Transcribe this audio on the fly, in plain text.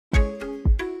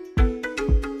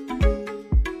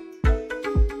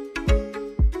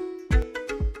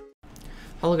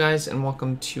Hello guys, and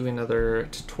welcome to another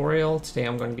tutorial. Today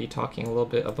I'm going to be talking a little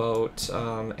bit about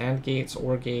AND gates,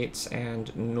 OR gates,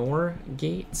 and NOR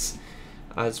gates,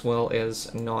 as well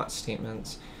as NOT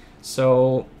statements.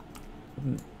 So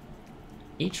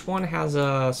each one has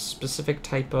a specific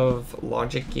type of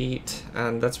logic gate,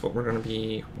 and that's what we're going to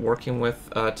be working with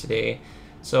today.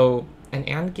 So an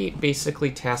AND gate basically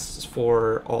tests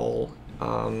for all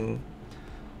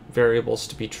variables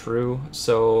to be true.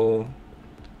 So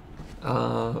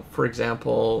for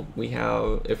example, we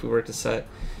have, if we were to set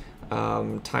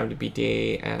time to be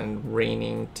day and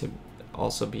raining to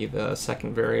also be the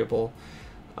second variable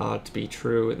to be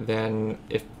true, then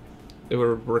if it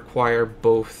would require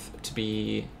both to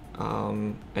be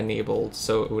enabled,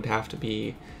 so it would have to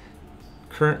be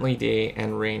currently day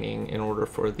and raining in order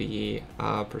for the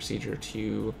procedure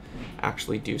to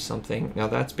actually do something. Now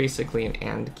that's basically an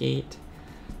AND gate.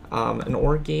 An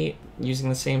OR gate using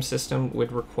the same system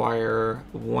would require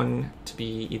one to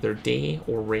be either day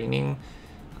or raining,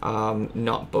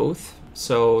 not both.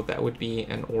 So that would be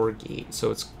an OR gate. So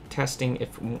it's testing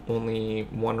if only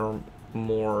one or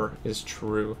more is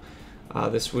true.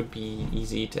 This would be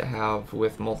easy to have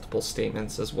with multiple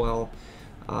statements as well.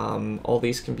 All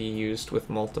these can be used with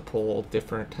multiple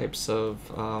different types of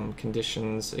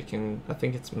conditions. I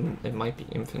think it might be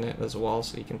infinite as well,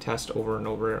 so you can test over and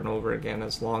over and over again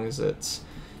as long as it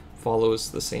follows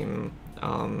the same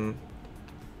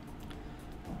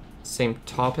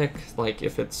topic, like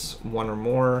if it's one or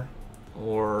more,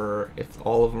 or if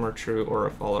all of them are true, or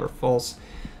if all are false.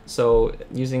 So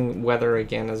using weather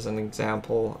again as an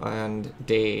example, and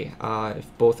day,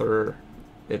 if both are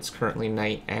it's currently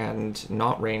night and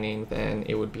not raining, then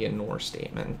it would be a NOR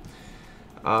statement.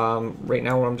 Right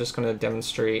now I'm just going to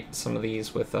demonstrate some of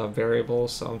these with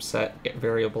variables. So I'm set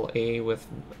variable A with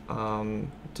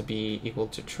to be equal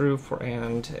to true for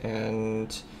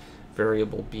and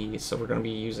variable B. So we're going to be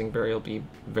using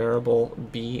variable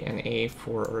B and A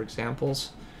for our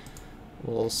examples.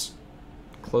 We'll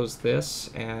close this,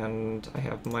 and I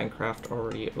have Minecraft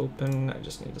already open. I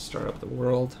just need to start up the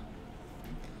world.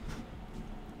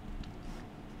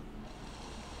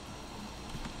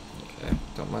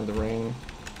 Don't mind the rain.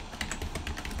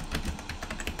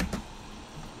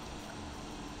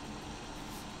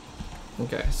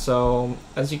 Okay, so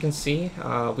as you can see,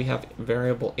 we have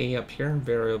variable A up here and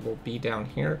variable B down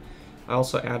here. I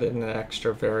also added an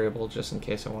extra variable just in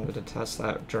case I wanted to test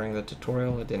that during the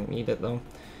tutorial. I didn't need it though.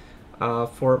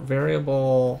 For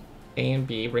variable A and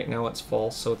B, right now it's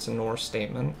false, so it's a NOR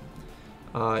statement.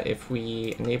 If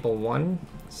we enable one,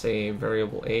 say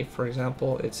variable A for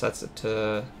example, it sets it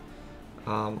to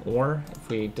OR. If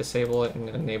we disable it and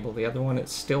enable the other one,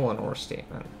 it's still an OR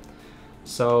statement.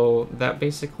 So that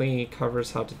basically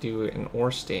covers how to do an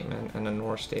OR statement and a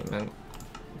NOR statement,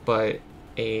 but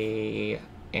a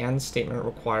AND statement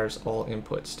requires all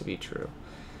inputs to be true.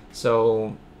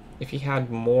 So if you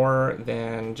had more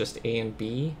than just A and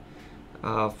B,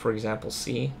 for example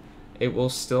C, it will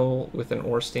still, with an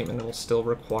OR statement, it will still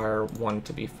require one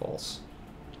to be false.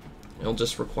 It'll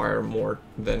just require more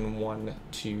than one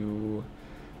to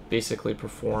basically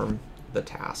perform the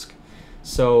task.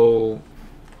 So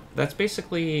that's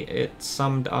basically it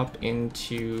summed up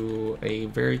into a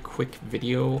very quick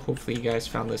video. Hopefully you guys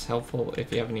found this helpful.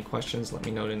 If you have any questions, let me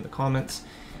know in the comments,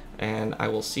 and I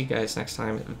will see you guys next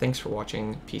time. Thanks for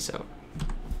watching. Peace out.